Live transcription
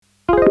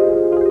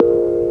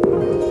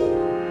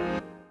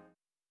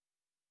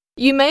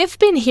You may have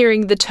been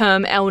hearing the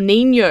term El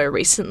Nino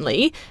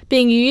recently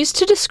being used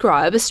to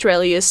describe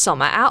Australia's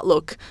summer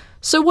outlook.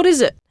 So what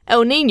is it?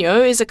 El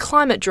Nino is a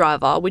climate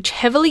driver which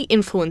heavily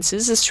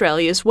influences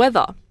Australia's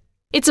weather.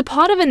 It's a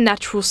part of a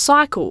natural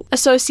cycle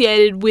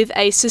associated with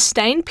a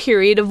sustained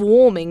period of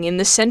warming in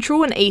the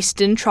central and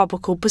eastern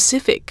tropical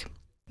Pacific.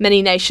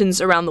 Many nations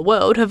around the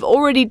world have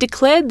already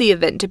declared the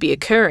event to be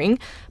occurring,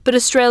 but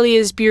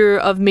Australia's Bureau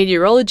of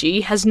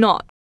Meteorology has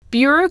not.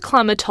 Bureau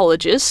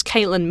climatologist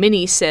Caitlin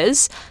Minnie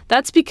says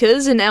that's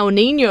because an El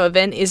Nino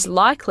event is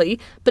likely,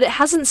 but it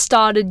hasn't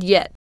started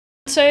yet.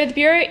 So the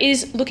Bureau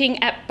is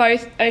looking at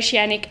both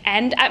oceanic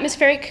and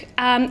atmospheric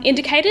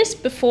indicators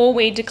before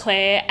we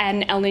declare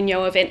an El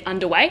Nino event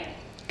underway.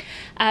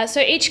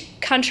 So each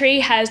country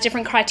has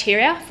different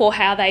criteria for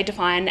how they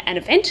define an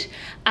event,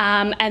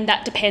 and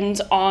that depends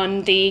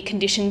on the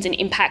conditions and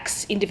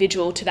impacts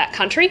individual to that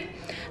country.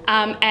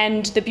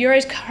 And the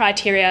Bureau's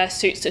criteria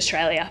suits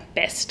Australia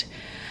best.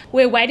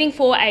 We're waiting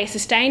for a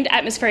sustained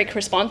atmospheric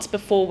response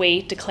before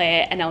we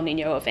declare an El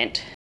Nino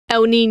event.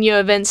 El Nino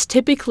events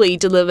typically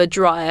deliver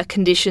drier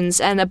conditions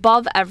and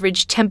above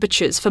average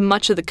temperatures for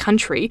much of the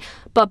country,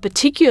 but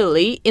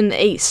particularly in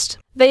the east.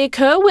 They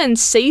occur when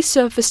sea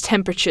surface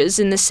temperatures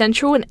in the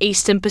central and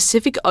eastern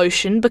Pacific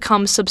Ocean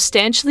become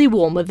substantially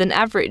warmer than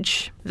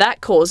average.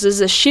 That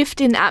causes a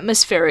shift in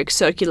atmospheric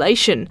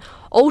circulation,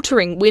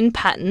 altering wind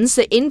patterns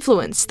that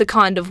influence the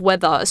kind of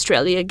weather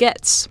Australia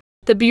gets.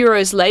 The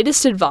Bureau's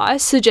latest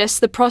advice suggests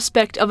the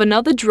prospect of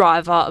another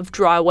driver of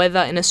dry weather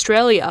in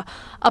Australia,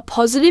 a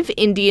positive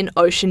Indian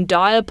Ocean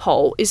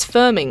dipole, is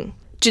firming.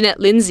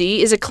 Jeanette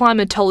Lindsay is a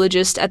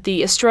climatologist at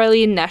the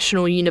Australian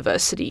National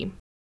University.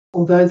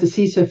 Although the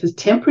sea surface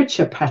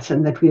temperature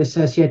pattern that we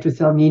associate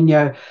with El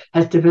Nino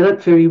has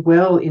developed very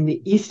well in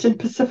the eastern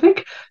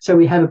Pacific, so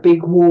we have a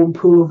big warm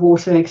pool of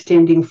water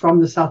extending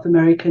from the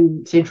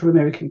Central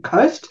American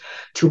coast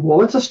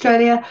towards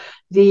Australia,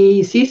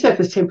 the sea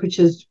surface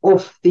temperatures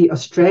off the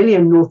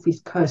Australian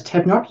northeast coast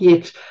have not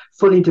yet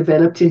fully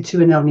developed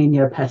into an El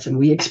Nino pattern.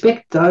 We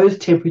expect those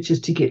temperatures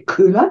to get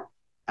cooler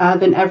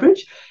than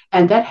average,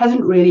 and that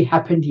hasn't really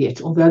happened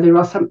yet, although there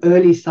are some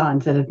early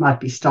signs that it might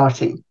be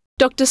starting.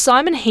 Dr.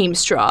 Simon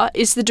Heemstra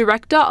is the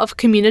Director of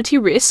Community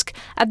Risk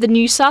at the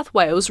New South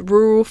Wales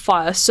Rural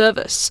Fire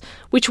Service,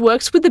 which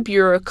works with the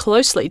Bureau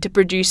closely to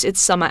produce its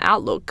summer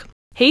outlook.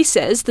 He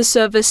says the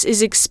service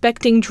is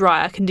expecting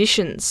drier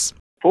conditions.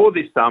 For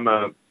this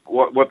summer,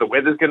 what the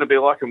weather's going to be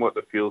like and what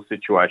the fuel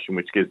situation,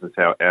 which gives us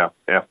our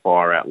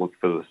fire outlook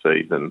for the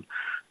season.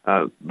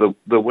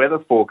 The weather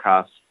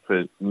forecast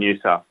for New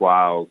South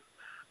Wales,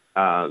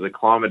 the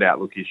climate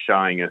outlook is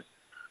showing us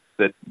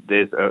that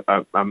there's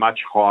a much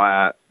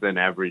higher than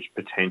average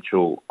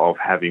potential of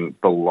having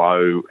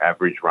below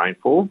average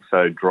rainfall,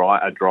 so a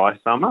dry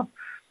summer,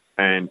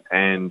 and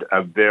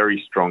a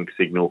very strong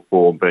signal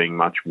for being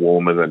much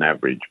warmer than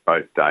average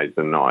both days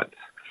and nights.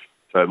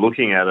 So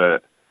looking at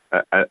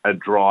a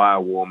drier,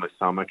 warmer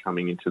summer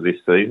coming into this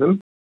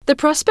season. The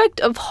prospect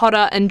of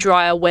hotter and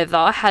drier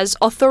weather has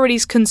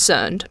authorities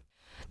concerned.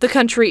 The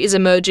country is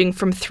emerging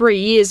from 3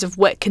 years of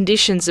wet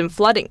conditions and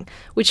flooding,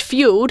 which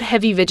fueled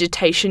heavy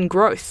vegetation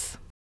growth.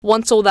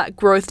 Once all that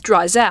growth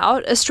dries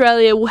out,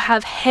 Australia will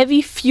have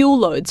heavy fuel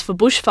loads for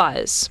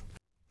bushfires.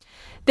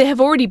 There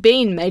have already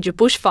been major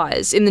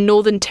bushfires in the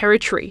Northern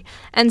Territory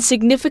and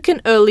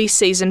significant early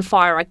season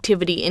fire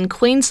activity in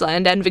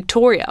Queensland and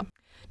Victoria.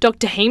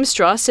 Dr.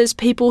 Heemstra says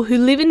people who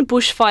live in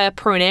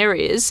bushfire-prone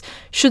areas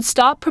should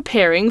start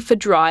preparing for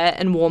drier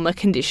and warmer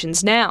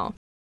conditions now.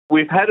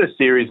 We've had a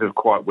series of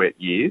quite wet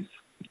years,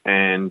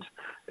 and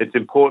it's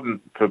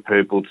important for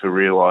people to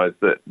realise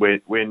that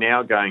we're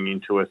now going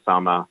into a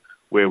summer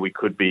where we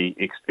could be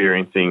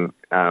experiencing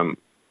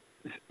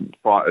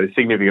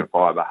significant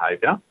fire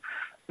behaviour.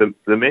 The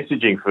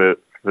messaging for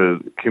the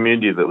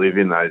community that live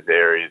in those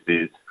areas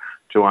is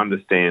to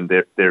understand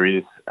that there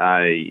is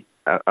a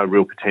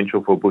real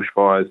potential for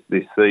bushfires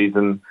this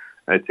season.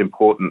 It's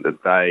important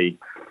that they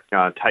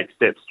take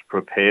steps to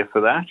prepare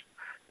for that,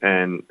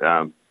 and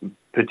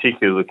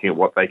particularly looking at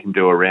what they can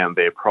do around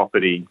their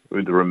property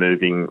with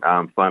removing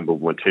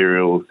flammable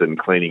materials and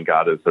cleaning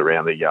gutters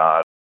around the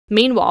yard.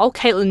 Meanwhile,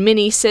 Caitlin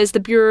Minnie says the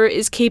Bureau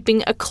is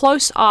keeping a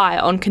close eye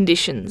on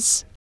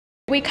conditions.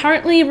 We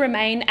currently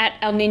remain at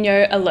El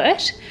Nino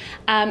alert,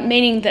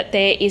 meaning that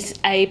there is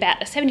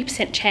about a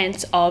 70%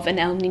 chance of an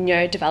El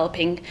Nino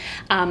developing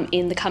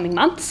in the coming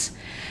months.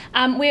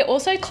 We're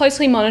also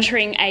closely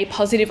monitoring a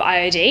positive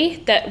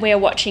IOD that we're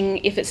watching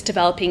if it's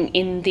developing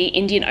in the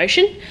Indian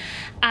Ocean.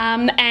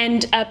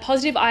 And a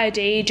positive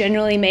IOD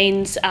generally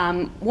means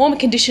warmer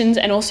conditions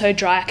and also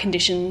drier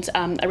conditions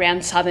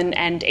around southern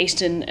and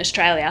eastern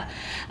Australia.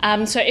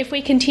 So if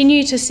we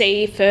continue to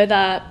see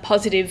further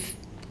positive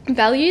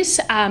values,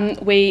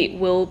 we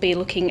will be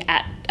looking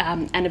at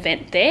an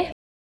event there.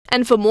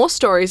 And for more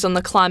stories on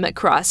the climate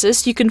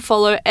crisis, you can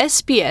follow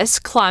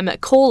SBS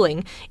Climate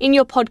Calling in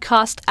your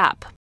podcast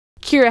app.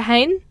 Kira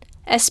Hain,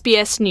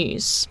 SBS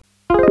News.